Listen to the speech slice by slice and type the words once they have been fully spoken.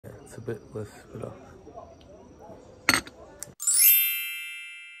it's a bit less bitter.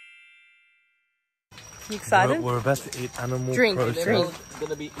 You excited? We're about to eat animal Drink. protein. It's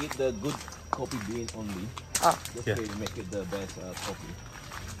gonna be eat the good coffee bean only. Oh. Just Yeah. to make it the best coffee.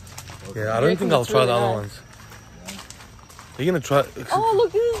 Okay. Yeah, I don't think I'll try the other ones. Are you gonna try? Oh,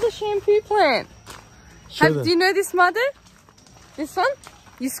 look, this is the shampoo plant. Do you know this, mother? This one?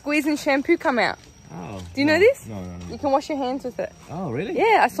 You squeeze and shampoo come out. Oh. Do you know this? No. You can wash your hands with it. Oh, really?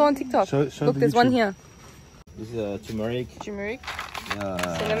 Yeah, I saw on TikTok. Show Look, there's one here. This is turmeric. Turmeric.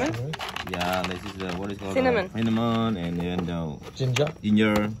 Cinnamon. Yeah, this is what is called Cinnamon. Cinnamon, and then Ginger.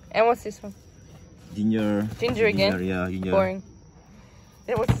 ginger. And what's this one? Ginger. Ginger again? Yeah, ginger. Boring.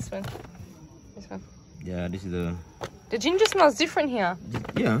 Then what's this one? This one. Yeah, this is the. The ginger smells different here.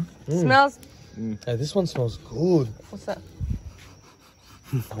 Yeah. Smells. Hey, this one smells good. What's that?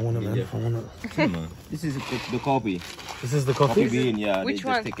 I want it, man. I want it. Come on. This is the coffee. This is the Coffee coffee? bean, yeah. Which they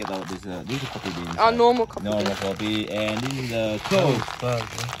one? Just take it out. This is coffee bean. Oh, normal coffee. Normal coffee, and this is the clove.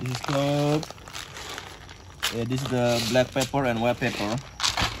 This is clove. Yeah, this is the black pepper and white pepper.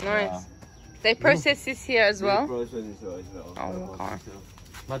 Nice. They process this here as well. Process as well. Oh, okay.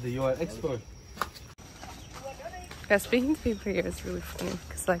 Mother, you are expert. Yeah, speaking to people here is really funny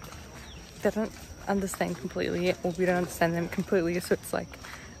because like they don't understand completely yet, or we don't understand them completely, so it's like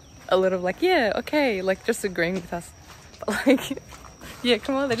a little like, yeah, okay, like just agreeing with us, but like, yeah,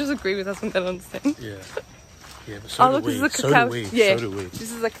 come on, they just agree with us when they don't understand. Yeah. Yeah, but so Look, do we. this is a So cacao. do we. Yeah, So do we.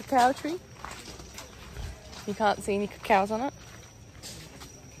 this is a cacao tree. You can't see any cacaos on it.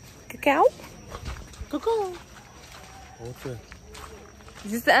 Cacao? Cacao. What's it?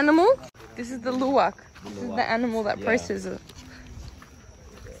 Is this the animal? This is the luwak. This is the animal that processes it.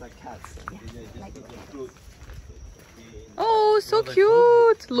 It's like cats. Oh, so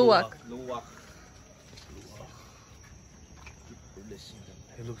cute! Luwak. Luwak.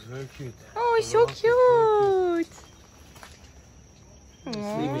 It looks very cute. Oh, it's so cute!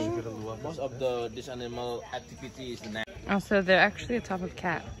 Most of this animal activity is the neck. Oh, so they're actually a type of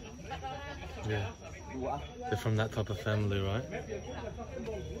cat. Yeah. They're from that type of family, right?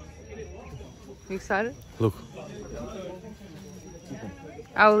 You excited? Look.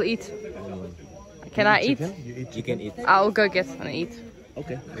 I will eat. Can I eat? You can eat. I'll go get some and eat.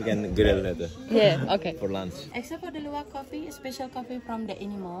 Okay. We can grill later. Yeah, okay. For lunch. Except for the Luwak coffee, a special coffee from the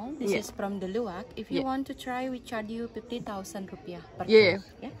animal. This is from the Luwak. If you want to try, we charge you 50,000 rupiah per Yeah.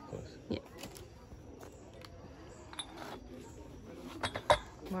 course. Yeah. Yeah.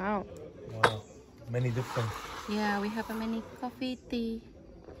 Wow. Wow. Many different. Yeah, we have a many coffee, tea.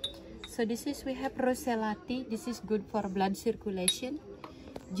 So this is, we have rosella tea. This is good for blood circulation.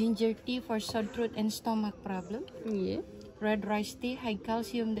 Ginger tea for sore throat and stomach problem. Yeah. Red rice tea, high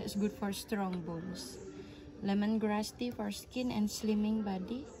calcium, that's good for strong bones. Lemongrass tea for skin and slimming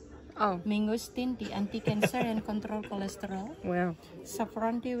body. Oh. Mangosteen tea, anti-cancer and control cholesterol. Wow.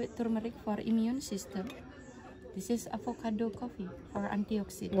 Saffron tea with turmeric for immune system. This is avocado coffee for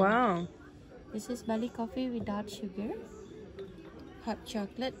antioxidant. Wow. This is Bali coffee without sugar. Hot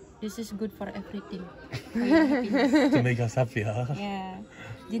chocolate. This is good for everything. For your happiness. To make us happier. Yeah.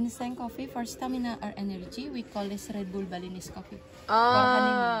 Ginseng coffee for stamina or energy. We call this Red Bull Balinese coffee.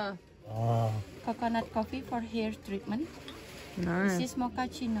 Ah. Ah. Coconut coffee for hair treatment. Nice. This is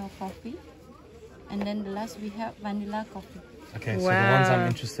mochaccino coffee. And then the last we have vanilla coffee. Okay, so the ones I'm Wow.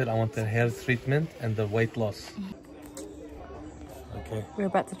 interested, I want the hair treatment and the weight loss. Okay. We're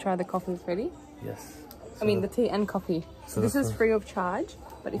about to try the coffee. Ready? Yes. I mean the tea and coffee. So this is free of charge,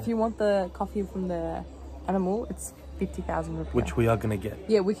 but if you want the coffee from the animal, it's 50,000 rupiah. Which we are gonna get.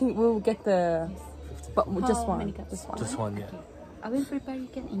 Yeah, we'll get the, but just How one. many cups? Just one. Just one, yeah. I will prepare, you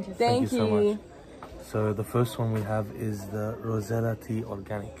can enjoy. Thank you so you. much. So the first one we have is the Rosella Tea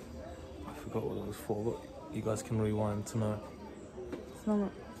Organic. I forgot what it was for, but you guys can rewind to know. Smell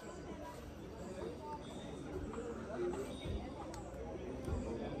it.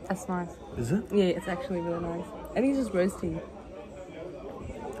 That's nice. Is it? Yeah, it's actually really nice. And it's just roasty.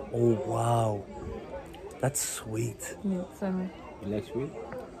 Oh wow, that's sweet. Yeah, so nice. You like sweet?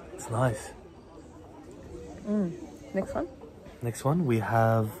 It's nice. Next one? Next one we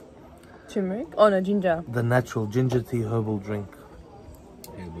have Turmeric? Oh no, ginger. the natural ginger tea herbal drink.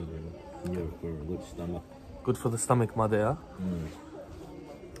 Yeah, good for good stomach. Good for the stomach, Madea.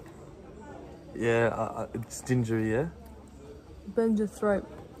 Yeah, it's gingery, yeah? Burns your throat.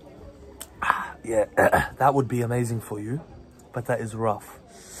 Yeah, that would be amazing for you, but that is rough.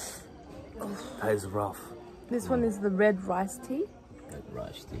 That is rough. This one is the red rice tea. Red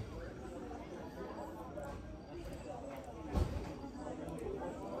rice tea.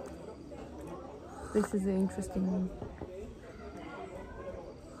 This is an interesting one.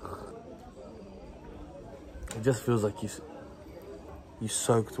 It just feels like you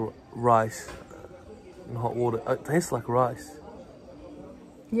soaked rice in hot water. It tastes like rice.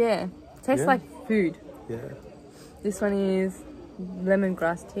 Yeah, tastes like food. Yeah. This one is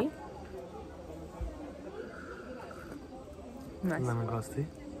lemongrass tea. Nice. Lemongrass tea.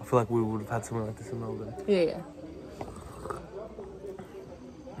 I feel like we would have had something like this in Melbourne. Yeah.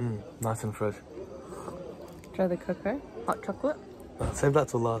 Nice and fresh. Try the cocoa, hot chocolate. Save that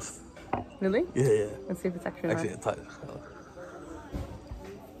till last. Really? Yeah. Let's see if it's actually Actually, nice. it's tight.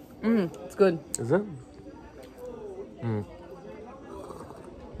 It's good. Is it?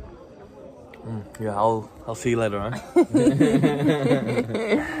 Yeah, I'll see you later, huh?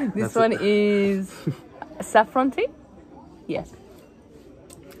 This one is saffron tea. Yes.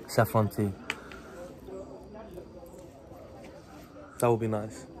 Saffron tea. That would be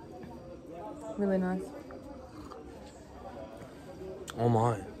nice. Really nice. Oh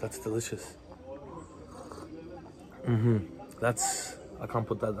my, that's delicious. That's, I can't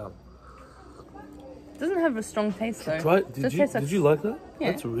put that down. Doesn't have a strong taste though. Try, Just tastes like- did you like that?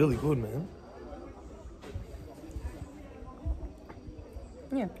 Yeah. That's really good, man.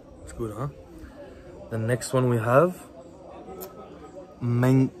 Yeah. It's good, huh? The next one we have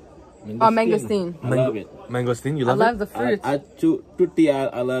mangosteen. I love it. Mangosteen, you I love love it? the fruit. Two tea,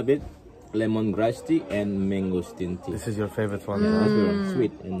 I love it. Lemongrass tea and mangosteen tea. This is your favorite one.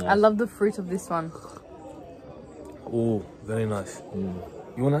 Sweet and nice. I love the fruit of this one. Oh, very nice.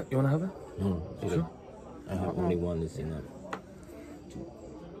 You wanna have it? Sure. I have only one is enough.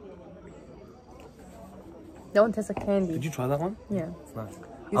 That one tastes like candy. Did you try that one? Yeah. It's nice.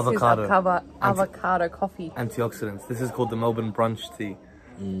 This Avocado. is avocado coffee. Antioxidants. This is called the Melbourne brunch tea.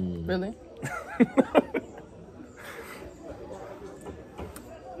 Really?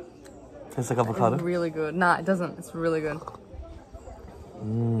 Tastes like avocado. It's really good. Nah, it doesn't. It's really good.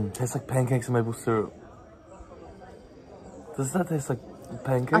 Tastes like pancakes and maple syrup. Does that taste like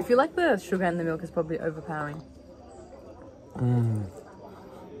pancake? I feel like the sugar and the milk is probably overpowering.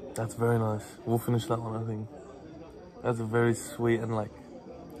 That's very nice. We'll finish that one, I think. That's very sweet and like,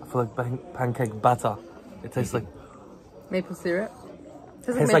 I feel like pancake batter. It tastes like Maple syrup.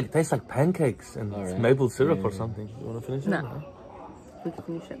 tastes like pancakes and it's maple syrup or something. You want to finish it? No. We can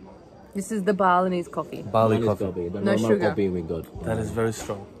finish it. This is the Balinese coffee. Barley Mine is coffee. The No normal sugar. coffee we got. That is very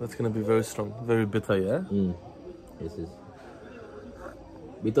strong. That's gonna be very strong. Very bitter, yeah? This is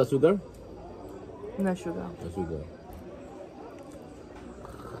without sugar? No sugar. No sugar.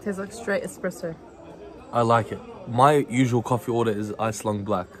 Tastes like straight espresso. I like it. My usual coffee order is ice long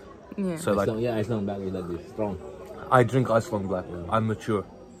black. Yeah. So like, It's not bad. It's like this strong. I drink ice long black. I'm mature.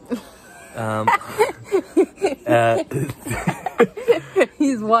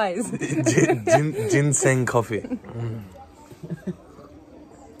 He's wise. Ginseng coffee.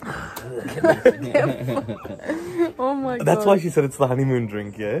 Oh my god. That's why she said it's the honeymoon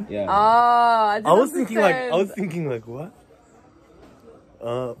drink, yeah? Yeah. Ah, I was thinking like what?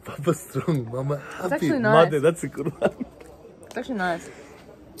 Papa strong, mama happy. actually nice. Mother, that's a good one. It's actually nice.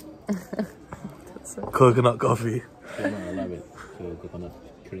 Coconut coffee. I love it. So coconut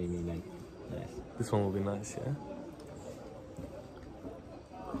creamy, nice. This one will be nice, yeah?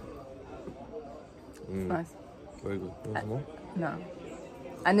 It's nice. Very good. You want some more? No.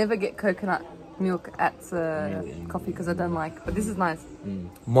 I never get coconut milk at coffee because I don't like, but this is nice.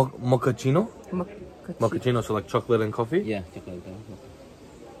 Mochaccino? Mochaccino. Mochaccino, so like chocolate and coffee? Yeah, chocolate coffee.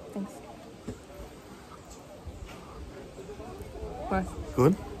 Thanks. Nice.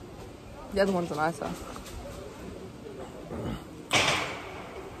 Good? The other ones are nicer.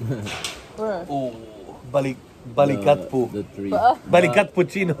 Where? Oh, Bali Katpu. The three. Bali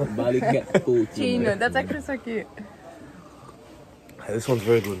Katpuccino. Bali Katpu. Chino, that's actually so cute. Hey, this one's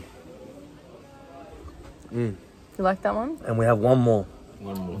very good. You like that one? And we have one more.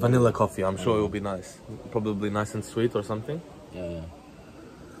 One more. Vanilla coffee. I'm sure it will be nice. Probably nice and sweet or something. Yeah.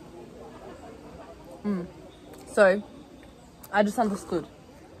 So, I just understood.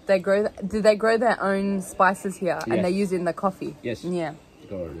 Do they grow their own spices here and Yes. they use it in the coffee? Yes. Yeah.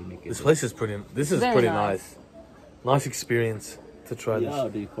 This place is pretty. This is Very pretty nice. nice. Nice experience to try Yeah,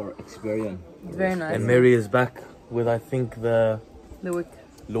 this. for experience. It's very nice. And Mary is back with I think the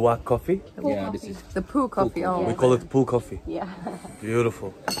Luwak coffee. Yeah, this is The poo coffee. Oh, We call it pool coffee. yeah.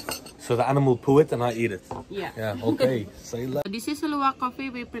 Beautiful. So the animal poo it and I eat it. Yeah. Yeah. Okay. Say less. This is a Luwak coffee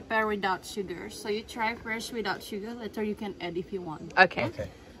we prepare without sugar. So you try first without sugar, later you can add if you want. Okay. Okay.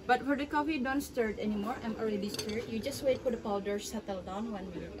 But for the coffee, don't stir it anymore. I'm already stirred. You just wait for the powder settle down 1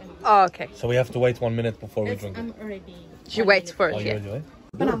 minute. Oh, okay. So we have to wait 1 minute before we It's, drink it. I'm already. She waits for Oh, it. you Yeah. enjoy?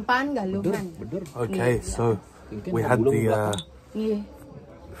 Penampan galungan. Okay. So we had the Yeah.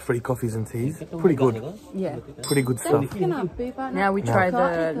 free coffees and teas. Pretty good. Yeah. Pretty good stuff. Now we try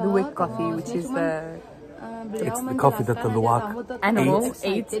the Luwak coffee, which is the It's the coffee that the Luwak animal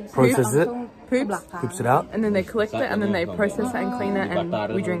eats, processes it, poops, it out, and then they collect it, and then they process it and clean it, and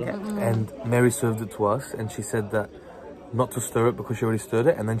we drink it. and Mary served it to us, and she said that not to stir it because she already stirred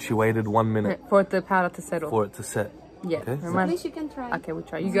it, and then she waited 1 minute For the powder to settle. for it to set. Yeah. Okay. Remind- Please, you can try. Okay, we'll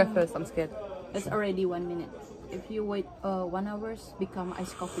try. You go first. I'm scared. It's already 1 minute. If you wait 1 hour, become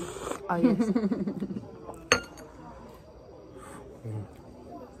iced coffee. Oh yes.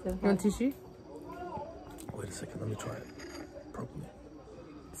 You want tissue? Wait a second, let me try it properly.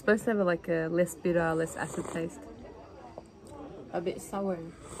 It's supposed to have like a less bitter, less acid taste. A bit sour.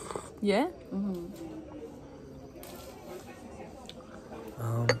 Yeah.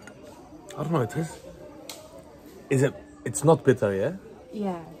 I don't know, it tastes... It's not bitter, yeah?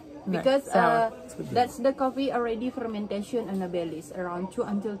 Yeah. No, Because sour. that's the coffee already fermentation on the bellies around 2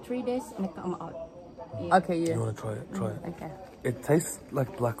 until 3 days and it come out. Yeah. Okay. Yeah. You want to try it? Try it. Okay. It tastes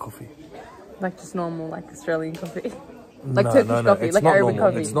like black coffee. Like just normal, like Australian coffee. Like Turkish coffee, it's like not Arabic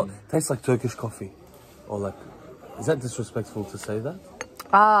normal. coffee. It's not. Tastes like Turkish coffee, or like. Is that disrespectful to say that?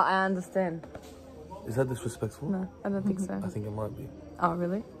 Ah, I understand. Is that disrespectful? No, I don't think so. I think it might be. Oh,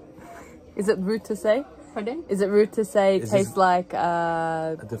 really? Is it rude to say? Pardon? Is it rude to say it Is tastes this- like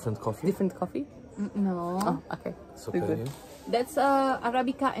A different coffee. different coffee? No. Oh, okay. It's okay. good. Yeah? That's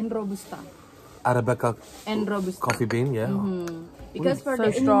Arabica and Robusta. Arabica And Robusta. coffee bean, yeah. Because for So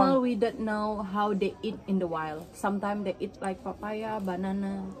the strong. animal, we don't know how they eat in the wild. Sometimes they eat like papaya,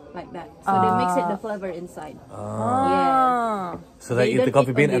 banana, like that. So they mix it the flavor inside. Ah. So they They eat the don't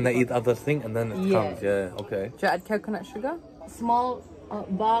coffee eat bean only and they the eat other thing, and then it Yeah. comes. Yeah. Okay. Do you add coconut sugar? Small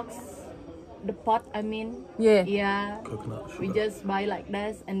box, the pot, I mean. Yeah. Yeah. Coconut sugar. We just buy like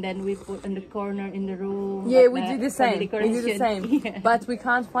this and then we put in the corner in the room. Yeah, like we that do the for same. We do the decoration. same. Yeah. But we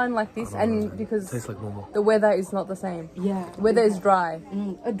can't find like this, and because Tastes like normal. the weather is not the same. Yeah. Weather is dry.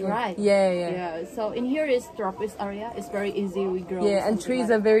 Dry. Yeah, yeah. Yeah. So in here is tropics area. It's very easy. We grow. Yeah, and something trees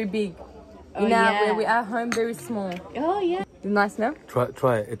like- are very big. Oh, Where yeah. we are home, very small. Oh yeah. Nice now?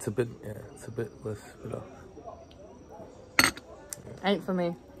 Try it. It's a bit. Yeah. It's a bit less bitter. Ain't for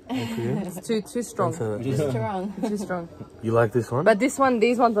me. And for you? It's too strong. Don't say that. Strong. Too strong. You like this one? But these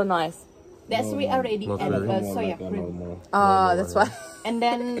ones are nice. That's we already Not add really. soya cream. That's why. And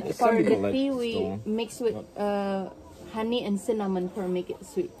then for the like tea we strong. mix with honey and cinnamon for make it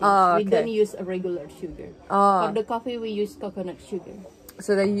sweet. Oh, We okay. don't use a regular sugar. Oh. For the coffee we use coconut sugar.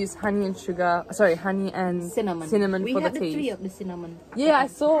 So they use honey and sugar. Sorry, honey and Cinnamon. We for have the the three tea. of the cinnamon. Yeah, I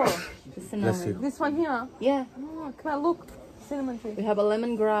saw. The cinnamon. Bless you. This one here. Yeah. Oh, come on, look. Cinnamon tree. We have a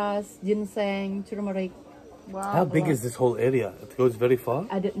lemongrass, ginseng, turmeric. Wow. How big is this whole area? It goes very far.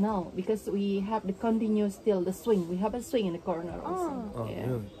 I don't know because we have the continuous still the swing. We have a swing in the corner also. Oh, yeah.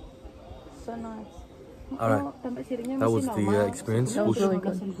 really? So nice. All right. Tempat sirinya That masih was the normal. experience. That was We'll- really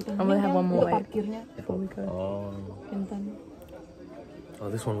good. I'm gonna have one more Untuk wait. parkirnya. Before we go. Oh, Pintan. Oh,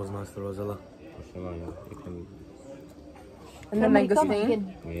 this one was nice, the Rosella. masalah ya. Ikan. And the Mereka mangosteen. mungkin.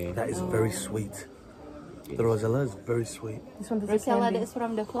 Yeah. That is very sweet. The Rosella is very sweet. This one does Rosella candy. that's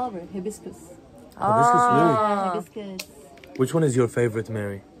from the flower, hibiscus. Oh, this is really. Hibiscus. Which one is your favorite,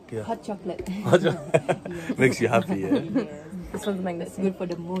 Mary? Yeah. Hot chocolate. Makes you happy, yeah? This one's It's mangosteen. good for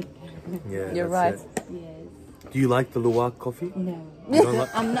the mood. Yeah. You're that's right. it. Yes. Do you like the Luwak coffee? No. You don't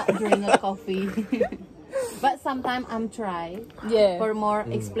like- I'm not drinking a coffee. But sometimes I'm try Yeah. for more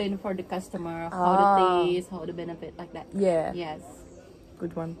explain for the customer how the taste, how the benefit like that. Yeah. Yes.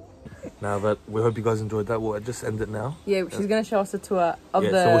 Good one. Now that we hope you guys enjoyed that, we'll just end it now. Yeah, she's gonna show us a tour of Yeah,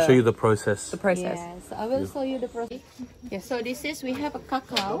 the. so we'll show you the process. the process. Yes, I will show you the process. Yes, so this is we have a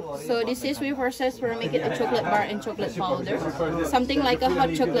cacao. So this is we process for make it a chocolate bar and chocolate powder. Something like a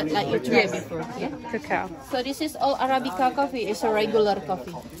hot chocolate like you tried before. Yeah. Cacao. So this is all Arabica coffee. It's a regular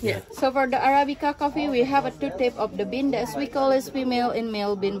coffee. Yeah. So for the Arabica coffee, we have a two type of the bean. That's we call it female and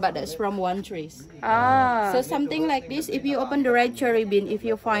male bean, but that's from one trees. Ah. So something like this. If you open the red cherry bean, if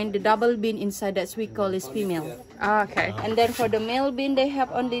you find the double bean inside, that's we call is female. Ah, okay. And then for the male bean, they have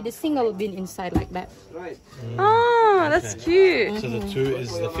only the single bean inside like that. Ah, that's cute. So the two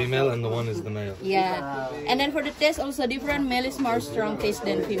is the female and the one is the male. Yeah. And then for the taste also different. Male is more strong taste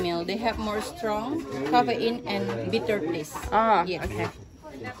than female. They have more strong caffeine and bitter taste. Ah, Yes. okay.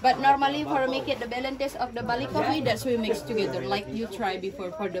 But normally for make it the balance taste of the Bali coffee, that's we mix together like you try before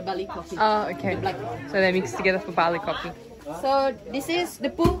for the Bali coffee. Oh, okay. Black. So they mix together for Bali coffee. So this is the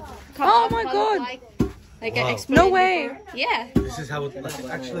poo. Oh my God. Like I Wow. explained No way. before. Yeah. This is how it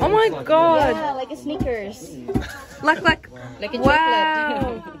actually. Oh my God. Yeah, like a Snickers. Like. Like a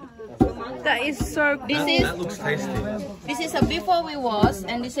Wow. chocolate. That is so cool. That looks tasty. This is a before we wash,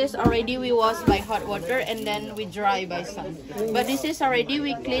 and this is already we wash by hot water and then we dry by sun. But this is already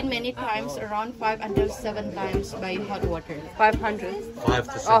we clean many times, around 5 until 7 times by hot water. 500.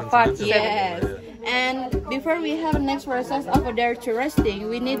 5 to 7. Oh, 5 to 7. Yes. And before we have next process over there to resting,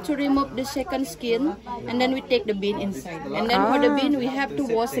 we need to remove the second skin, and then we take the bean inside. And then for the bean, we have to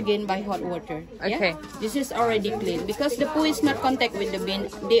wash again by hot water. Okay. This is already clean because the poo is not contact with the bean.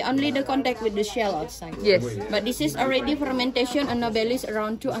 They only the contact with the shell outside. Yes. But this is already fermentation on the belly is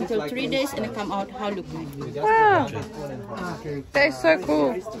around 2 until 3 days, and it come out how look like. Wow. That is so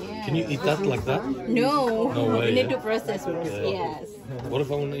cool. Can you eat that like that? No. No way, We need yeah. to process first. Yes. What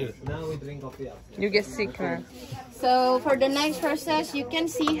if I want to eat it? You get sick, man. So for the next process, you can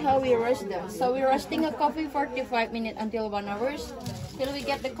see how we roast them. So we're roasting a coffee 45 minutes until 1 hour till we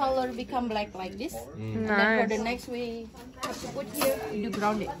get the color become black like this. And then for the next we have to put here, we do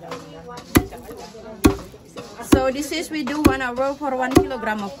ground it. So this is we do 1 hour for 1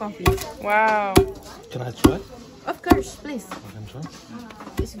 kilogram of coffee. Wow. Can I try it? Of course, please. I can try.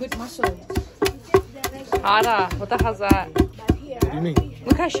 It's good muscle. Harder. What the hell's that? What do you mean?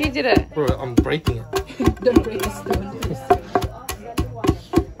 Look how she did it. Bro, I'm breaking it. Don't break the stone, please.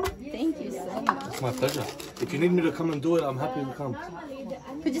 Thank you so much. It's my pleasure. If you need me to come and do it, I'm happy to come.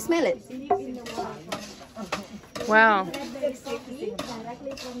 Could you smell it? Wow.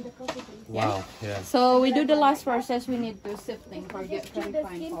 Wow, yeah. So we do the last process. We need to sifting for get very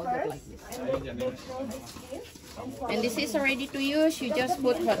fine powder like this. And this is ready to use. You just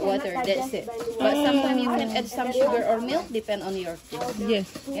put hot water. That's it. But sometimes you can add some sugar or milk, depend on your taste.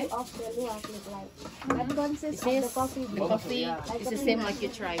 Yes. Okay? This is the coffee. It's the same like you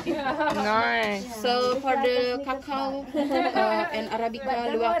tried it. Nice. So for the cacao and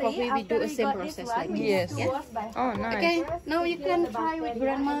Arabica Luwak coffee, we do the same process like this. Yes. Yeah? Oh, nice. Okay, now you can try with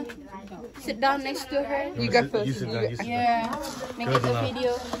grandma. Sit down next to her. You go first. You sit down, you sit down. Yeah, make it a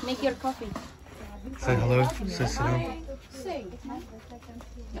video. Make your coffee. Say hello. Say salam.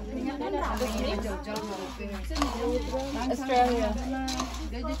 Australia.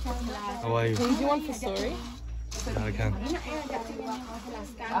 How are you? Can you do one for story? Yeah, I can.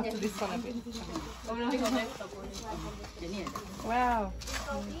 After this one a bit. Wow.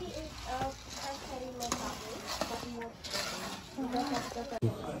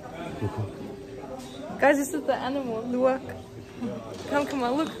 Guys, this is the animal, Luwak. Come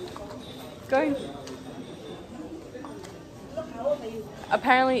on, look. Go.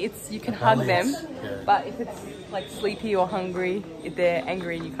 Apparently, you can hug them, but if it's like sleepy or hungry, if they're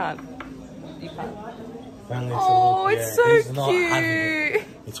angry, you can't. Oh, it's so cute.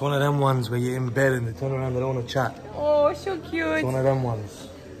 It's one of them ones where you're in bed and they turn around, they don't want to chat. Oh, it's so It's cute. one of them ones.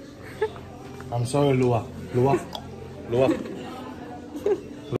 I'm sorry, Luwak. Luwak.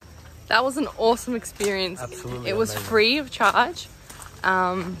 That was an awesome experience. Absolutely It was amazing. free of charge.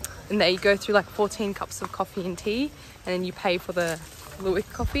 And they go through like 14 cups of coffee and tea, and then you pay for the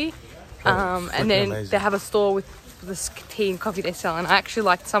Luwak coffee. And then amazing. they have a store with this tea and coffee they sell, and I actually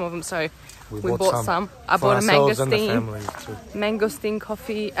liked some of them, so we bought some. I bought a mangosteen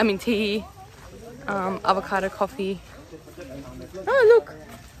coffee, tea, avocado coffee. Oh, look,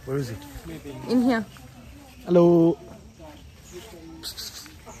 Where is he? in here. Hello.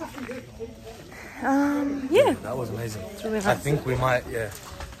 Yeah, That was amazing. it's really I nice. think we might,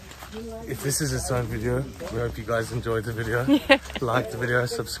 if this is its own video, we hope you guys enjoyed the video. Like the video,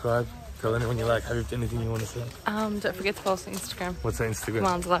 subscribe, tell anyone you like. Have you anything you want to say? Don't forget to follow us on Instagram. What's that Instagram?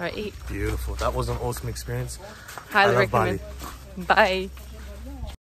 Kamal Dilara Eat. Beautiful. That was an awesome experience. Highly I love recommend. Bali. Bye.